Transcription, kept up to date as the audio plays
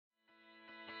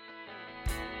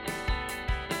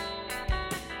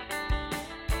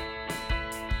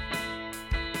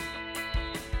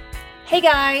Hey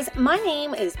guys, my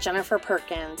name is Jennifer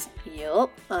Perkins.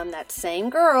 Yup, I'm that same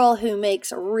girl who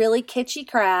makes really kitschy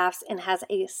crafts and has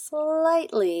a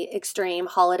slightly extreme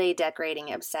holiday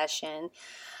decorating obsession.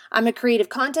 I'm a creative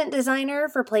content designer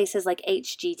for places like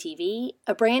HGTV,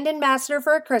 a brand ambassador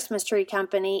for a Christmas tree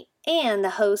company, and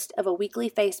the host of a weekly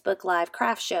Facebook Live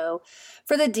craft show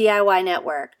for the DIY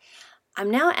Network. I'm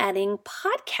now adding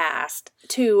podcast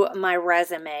to my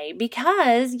resume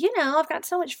because, I've got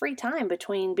so much free time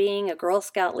between being a Girl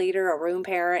Scout leader, a room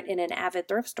parent, and an avid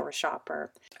thrift store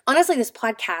shopper. Honestly, this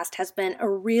podcast has been a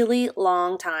really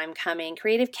long time coming.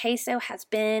 Creative Queso has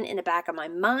been in the back of my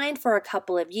mind for a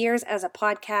couple of years as a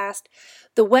podcast.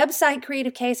 The website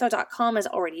creativequeso.com is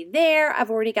already there. I've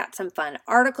already got some fun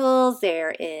articles.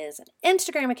 There is an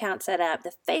Instagram account set up.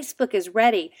 The Facebook is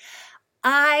ready.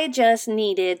 I just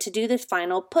needed to do this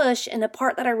final push in the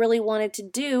part that I really wanted to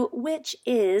do, which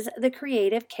is the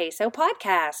Creative Queso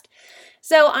podcast.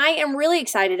 So I am really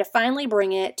excited to finally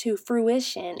bring it to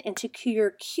fruition into your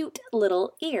cute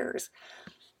little ears.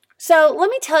 So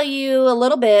let me tell you a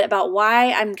little bit about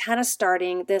why I'm kind of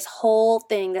starting this whole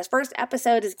thing. This first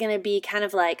episode is going to be kind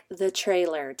of like the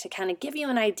trailer to kind of give you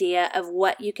an idea of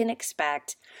what you can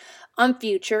expect on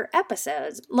future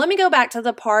episodes. Let me go back to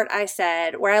the part I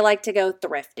said where I like to go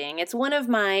thrifting. It's one of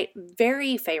my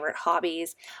very favorite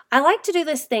hobbies. I like to do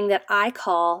this thing that I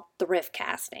call thrift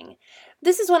casting.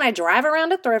 This is when I drive around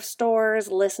to thrift stores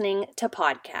listening to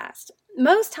podcasts.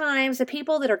 Most times, the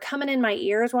people that are coming in my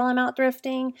ears while I'm out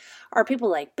thrifting are people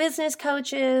like business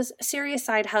coaches, serious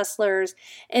side hustlers,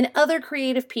 and other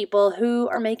creative people who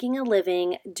are making a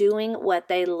living doing what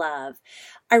they love.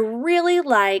 I really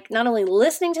like not only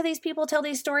listening to these people tell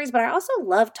these stories, but I also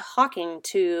love talking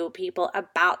to people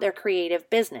about their creative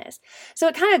business. So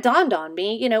it kind of dawned on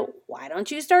me, why don't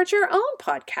you start your own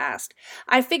podcast?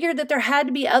 I figured that there had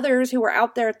to be others who were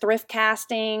out there thrift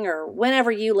casting, or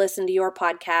whenever you listen to your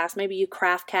podcast, maybe you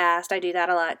craft cast, I do that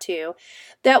a lot too,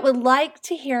 that would like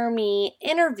to hear me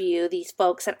interview these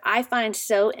folks that I find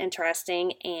so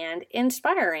interesting and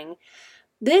inspiring.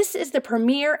 This is the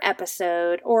premiere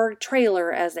episode, or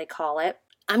trailer as they call it.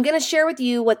 I'm going to share with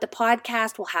you what the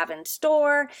podcast will have in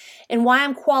store and why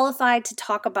I'm qualified to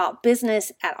talk about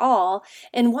business at all,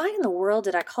 and why in the world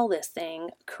did I call this thing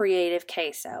Creative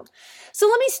Queso. So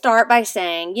let me start by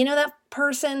saying, that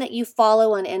person that you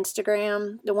follow on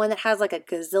Instagram, the one that has like a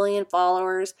gazillion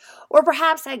followers, or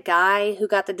perhaps that guy who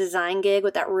got the design gig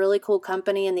with that really cool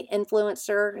company, and the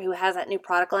influencer who has that new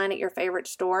product line at your favorite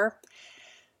store.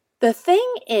 The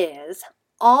thing is,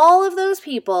 all of those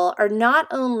people are not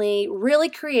only really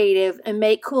creative and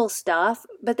make cool stuff,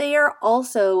 but they are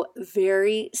also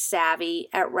very savvy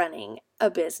at running a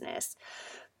business.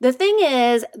 The thing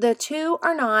is, the two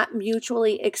are not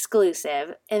mutually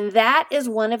exclusive, and that is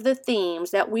one of the themes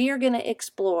that we are going to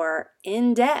explore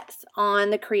in depth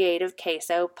on the Creative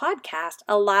Queso podcast.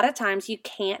 A lot of times you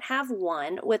can't have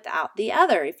one without the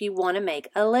other if you want to make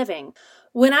a living.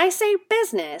 When I say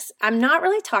business, I'm not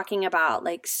really talking about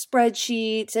like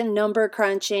spreadsheets and number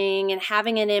crunching and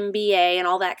having an MBA and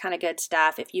all that kind of good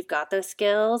stuff. If you've got those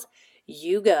skills,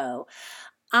 you go.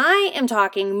 I am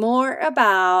talking more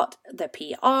about the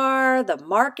PR, the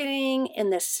marketing,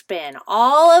 and the spin.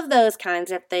 All of those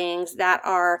kinds of things that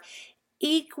are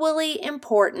equally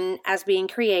important as being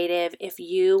creative if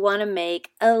you want to make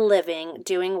a living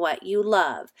doing what you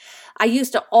love. I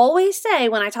used to always say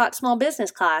when I taught small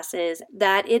business classes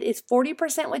that it is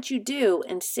 40% what you do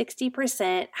and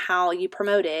 60% how you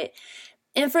promote it.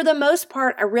 And for the most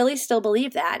part, I really still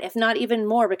believe that, if not even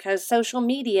more, because social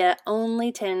media only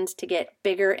tends to get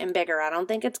bigger and bigger. I don't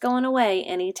think it's going away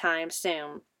anytime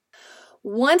soon.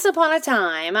 Once upon a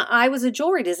time, I was a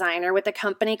jewelry designer with a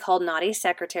company called Naughty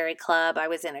Secretary Club. I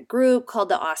was in a group called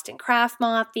the Austin Craft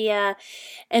Mafia,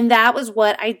 and that was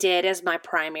what I did as my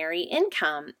primary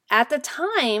income. At the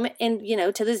time, and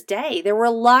to this day, there were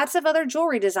lots of other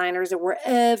jewelry designers that were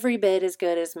every bit as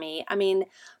good as me. I mean,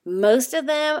 most of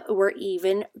them were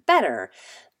even better.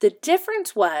 The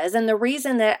difference was, and the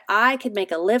reason that I could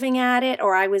make a living at it,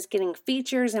 or I was getting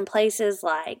features in places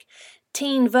like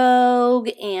Teen Vogue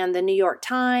and the New York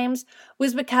Times,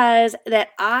 was because that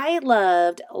I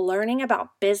loved learning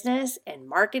about business and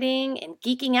marketing and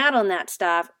geeking out on that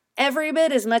stuff every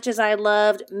bit as much as I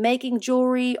loved making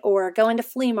jewelry or going to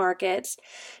flea markets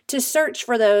to search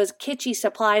for those kitschy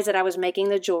supplies that I was making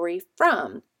the jewelry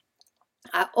from.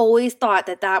 I always thought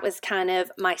that that was kind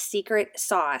of my secret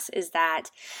sauce, is that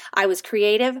I was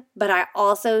creative, but I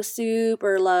also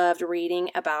super loved reading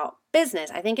about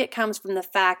business. I think it comes from the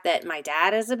fact that my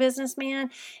dad is a businessman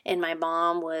and my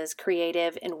mom was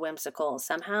creative and whimsical.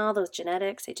 Somehow those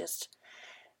genetics,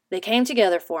 they came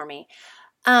together for me.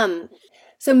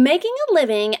 So making a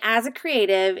living as a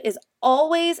creative is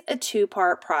always a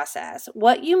two-part process: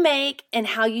 what you make and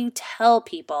how you tell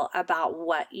people about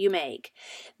what you make.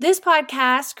 This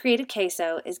podcast, Creative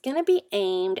Queso, is going to be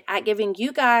aimed at giving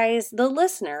you guys, the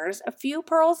listeners, a few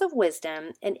pearls of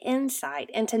wisdom and insight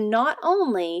into not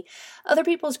only other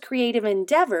people's creative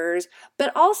endeavors,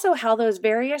 but also how those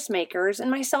various makers, and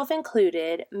myself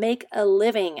included, make a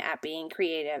living at being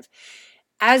creative.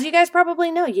 As you guys probably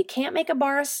know, you can't make a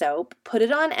bar of soap, put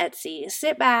it on Etsy,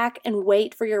 sit back, and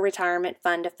wait for your retirement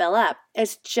fund to fill up.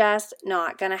 It's just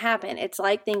not going to happen. It's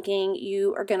like thinking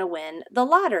you are going to win the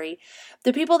lottery.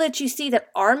 The people that you see that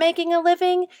are making a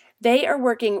living, they are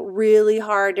working really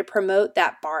hard to promote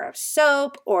that bar of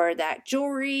soap or that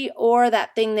jewelry or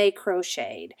that thing they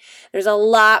crocheted. There's a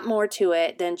lot more to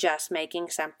it than just making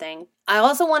something. I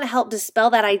also want to help dispel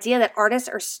that idea that artists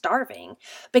are starving,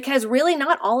 because really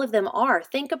not all of them are.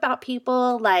 Think about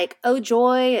people like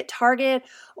Joy at Target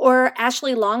or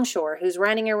Ashley Longshore, who's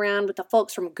running around with the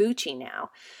folks from Gucci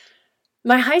now.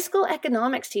 My high school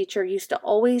economics teacher used to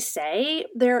always say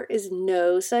there is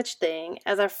no such thing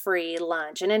as a free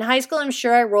lunch. And in high school, I'm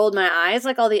sure I rolled my eyes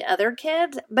like all the other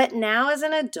kids. But now as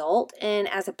an adult and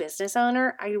as a business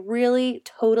owner, I really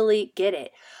totally get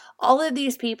it. All of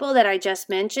these people that I just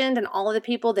mentioned and all of the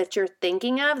people that you're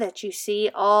thinking of that you see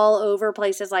all over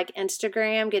places like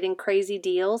Instagram getting crazy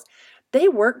deals, they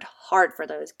worked hard for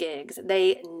those gigs.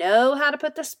 They know how to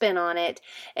put the spin on it,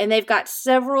 and they've got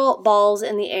several balls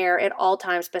in the air at all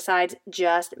times besides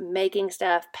just making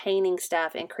stuff, painting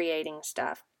stuff, and creating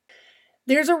stuff.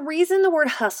 There's a reason the word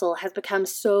hustle has become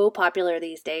so popular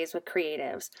these days with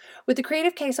creatives. With the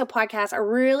Creative Queso podcast, I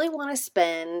really want to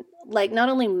spin not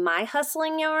only my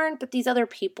hustling yarn, but these other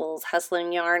people's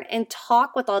hustling yarn and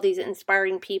talk with all these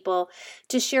inspiring people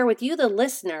to share with you, the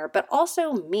listener, but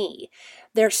also me,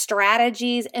 their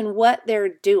strategies and what they're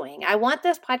doing. I want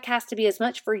this podcast to be as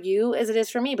much for you as it is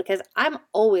for me, because I'm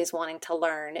always wanting to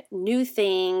learn new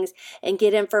things and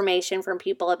get information from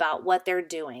people about what they're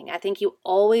doing. I think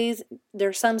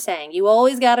there's some saying, you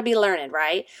always got to be learning,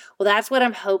 right? Well, that's what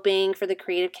I'm hoping for the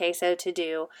Creative Queso to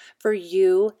do for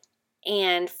you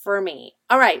and for me.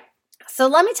 All right, so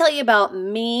let me tell you about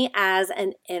me as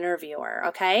an interviewer,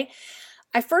 okay?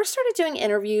 I first started doing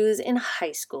interviews in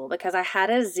high school because I had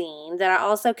a zine that I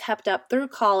also kept up through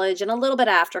college and a little bit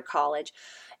after college.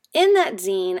 In that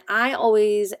zine, I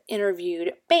always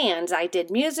interviewed bands. I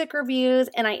did music reviews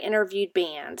and I interviewed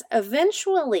bands.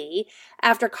 Eventually,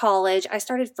 after college, I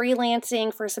started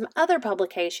freelancing for some other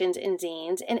publications in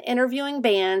zines and interviewing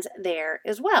bands there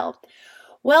as well.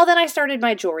 Well, then I started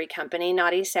my jewelry company,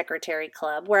 Naughty Secretary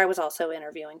Club, where I was also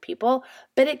interviewing people,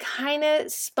 but it kind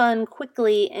of spun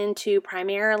quickly into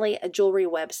primarily a jewelry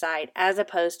website as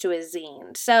opposed to a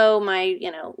zine. So my,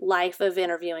 life of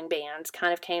interviewing bands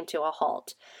kind of came to a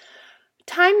halt.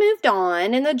 Time moved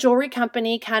on, and the jewelry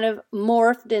company kind of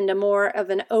morphed into more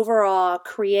of an overall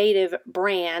creative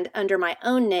brand under my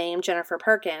own name, Jennifer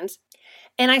Perkins.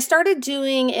 And I started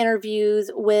doing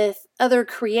interviews with other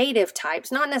creative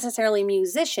types, not necessarily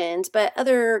musicians, but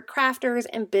other crafters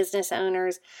and business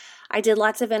owners. I did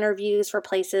lots of interviews for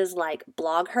places like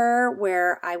BlogHer,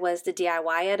 where I was the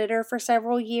DIY editor for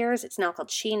several years. It's now called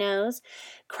She Knows,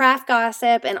 Craft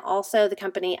Gossip, and also the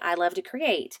company I Love to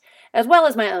Create, as well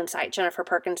as my own site,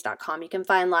 jenniferperkins.com. You can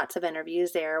find lots of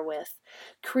interviews there with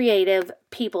creative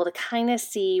people to kind of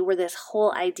see where this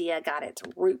whole idea got its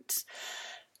roots.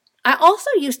 I also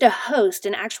used to host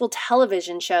an actual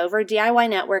television show for DIY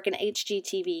Network and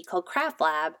HGTV called Craft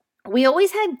Lab. We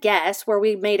always had guests where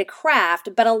we made a craft,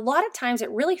 but a lot of times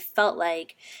it really felt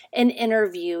like an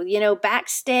interview.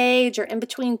 Backstage or in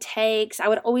between takes, I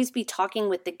would always be talking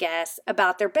with the guests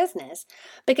about their business,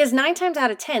 because 9 times out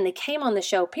of 10, they came on the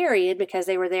show, period, because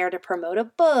they were there to promote a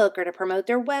book or to promote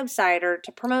their website or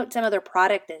to promote some other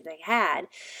product that they had.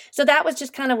 So that was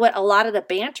just kind of what a lot of the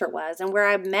banter was, and where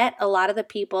I met a lot of the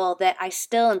people that I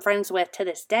still am friends with to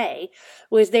this day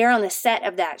was there on the set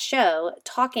of that show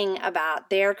talking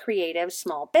about their creative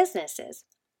small businesses.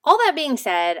 All that being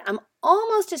said, I'm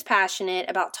almost as passionate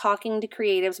about talking to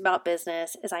creatives about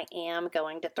business as I am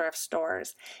going to thrift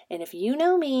stores. And if you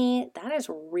know me, that is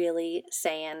really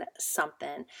saying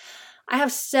something. I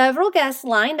have several guests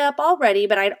lined up already,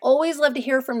 but I'd always love to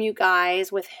hear from you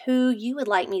guys with who you would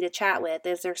like me to chat with.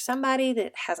 Is there somebody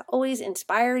that has always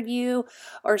inspired you,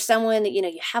 or someone that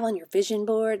you have on your vision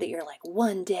board that you're like,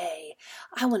 one day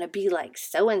I want to be like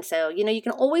so-and-so? You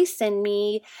can always send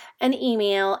me an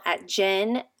email at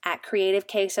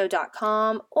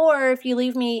jen@creativequeso.com, or if you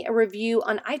leave me a review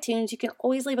on iTunes, you can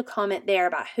always leave a comment there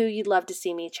about who you'd love to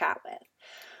see me chat with.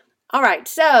 All right,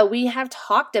 so we have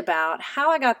talked about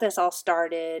how I got this all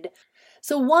started.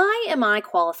 So why am I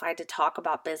qualified to talk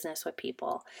about business with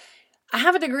people? I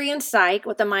have a degree in psych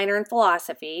with a minor in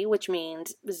philosophy, which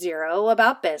means zero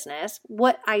about business.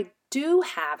 What I do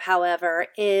have, however,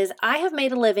 is I have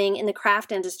made a living in the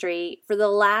craft industry for the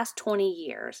last 20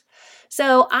 years.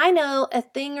 So I know a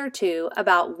thing or two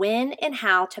about when and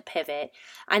how to pivot.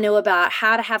 I know about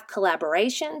how to have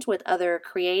collaborations with other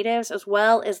creatives as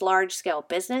well as large-scale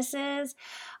businesses.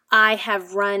 I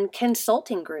have run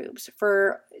consulting groups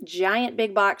for giant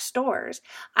big box stores.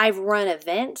 I've run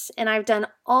events and I've done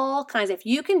all kinds. If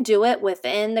you can do it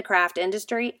within the craft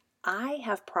industry, I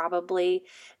have probably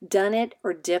done it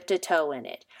or dipped a toe in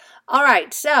it. All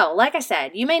right, so like I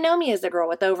said, you may know me as the girl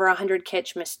with over 100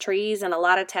 Kitschmas trees and a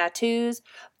lot of tattoos,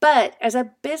 but as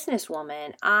a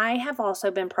businesswoman, I have also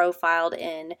been profiled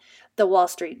in the Wall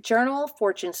Street Journal,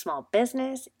 Fortune Small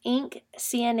Business, Inc.,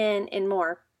 CNN, and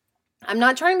more. I'm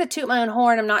not trying to toot my own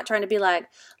horn. I'm not trying to be like,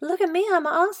 look at me, I'm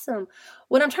awesome.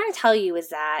 What I'm trying to tell you is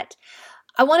that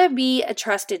I want to be a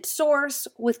trusted source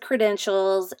with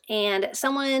credentials and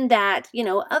someone that,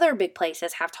 other big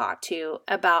places have talked to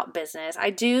about business.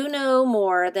 I do know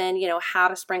more than, how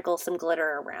to sprinkle some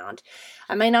glitter around.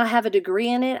 I may not have a degree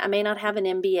in it. I may not have an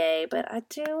MBA, but I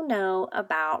do know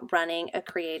about running a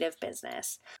creative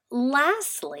business.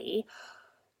 Lastly,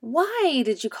 why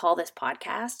did you call this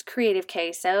podcast Creative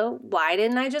Queso? Why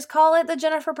didn't I just call it the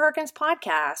Jennifer Perkins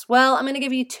Podcast? Well, I'm going to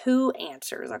give you two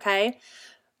answers, okay?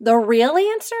 The real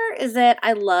answer is that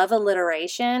I love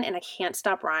alliteration and I can't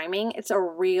stop rhyming. It's a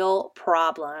real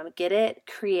problem. Get it?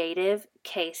 Creative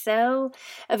Queso.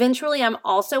 Eventually, I'm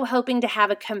also hoping to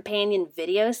have a companion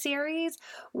video series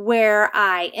where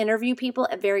I interview people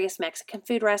at various Mexican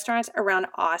food restaurants around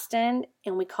Austin,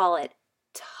 and we call it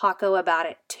Taco About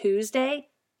It Tuesday.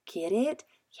 Get it?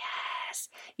 Yes.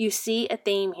 You see a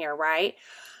theme here, right?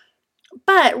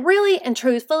 But really and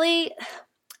truthfully,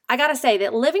 I gotta say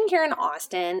that living here in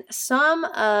Austin, some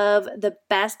of the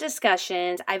best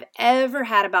discussions I've ever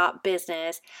had about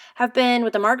business have been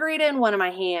with a margarita in one of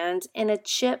my hands and a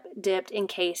chip dipped in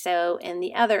queso in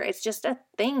the other. It's just a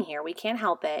thing here. We can't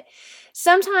help it.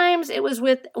 Sometimes it was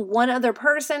with one other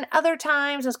person. Other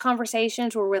times those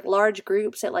conversations were with large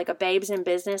groups at like a Babes in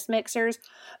Business mixers.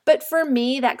 But for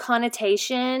me, that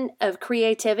connotation of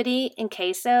creativity and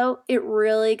queso, it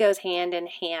really goes hand in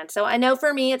hand. So I know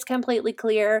for me it's completely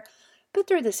clear, but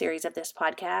through the series of this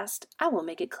podcast, I will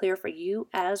make it clear for you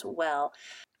as well.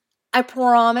 I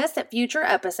promise that future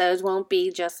episodes won't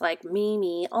be just like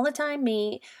me, all the time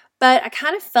me, but I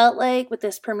kind of felt like with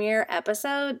this premiere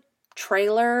episode,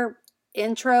 trailer,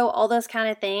 intro, all those kind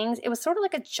of things, it was sort of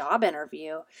like a job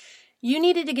interview. You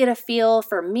needed to get a feel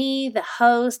for me, the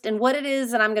host, and what it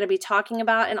is that I'm going to be talking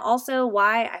about, and also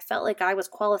why I felt like I was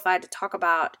qualified to talk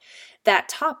about that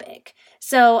topic.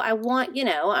 So I want,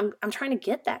 I'm trying to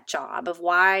get that job of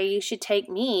why you should take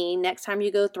me next time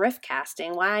you go thrift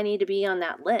casting, why I need to be on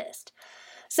that list.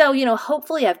 So,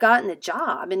 hopefully I've gotten the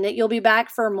job and that you'll be back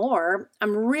for more.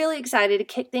 I'm really excited to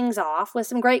kick things off with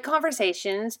some great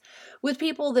conversations with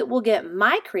people that will get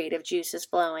my creative juices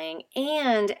flowing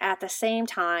and at the same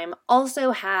time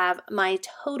also have my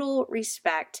total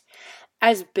respect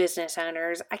as business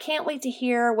owners. I can't wait to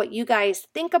hear what you guys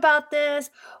think about this,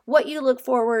 what you look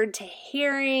forward to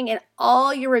hearing, and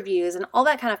all your reviews and all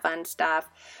that kind of fun stuff.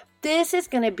 This is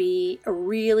going to be a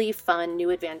really fun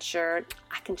new adventure.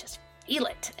 I can just feel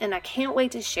it, and I can't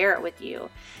wait to share it with you.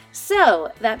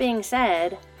 So, that being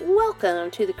said, welcome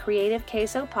to the Creative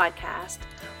Queso Podcast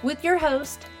with your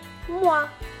host, moi,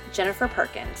 Jennifer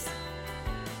Perkins.